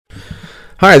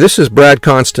Hi, this is Brad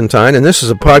Constantine, and this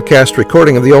is a podcast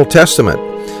recording of the Old Testament.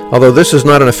 Although this is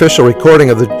not an official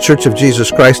recording of the Church of Jesus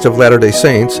Christ of Latter-day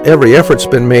Saints, every effort's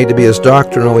been made to be as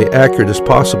doctrinally accurate as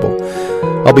possible.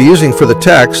 I'll be using for the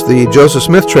text the Joseph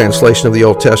Smith translation of the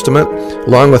Old Testament,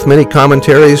 along with many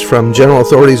commentaries from general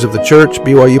authorities of the Church,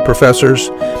 BYU professors,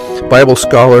 Bible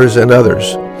scholars, and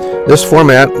others. This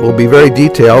format will be very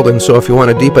detailed, and so if you want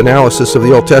a deep analysis of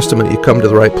the Old Testament, you come to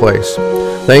the right place.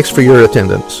 Thanks for your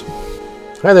attendance.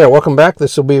 Hi there, welcome back.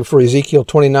 This will be for Ezekiel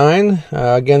 29.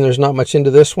 Again, there's not much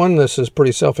into this one. This is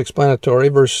pretty self-explanatory.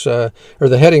 The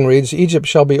heading reads, Egypt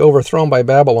shall be overthrown by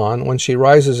Babylon. When she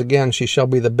rises again, she shall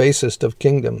be the basest of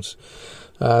kingdoms.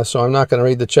 So I'm not going to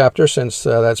read the chapter since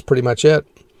that's pretty much it.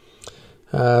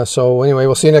 So anyway,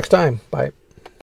 we'll see you next time. Bye.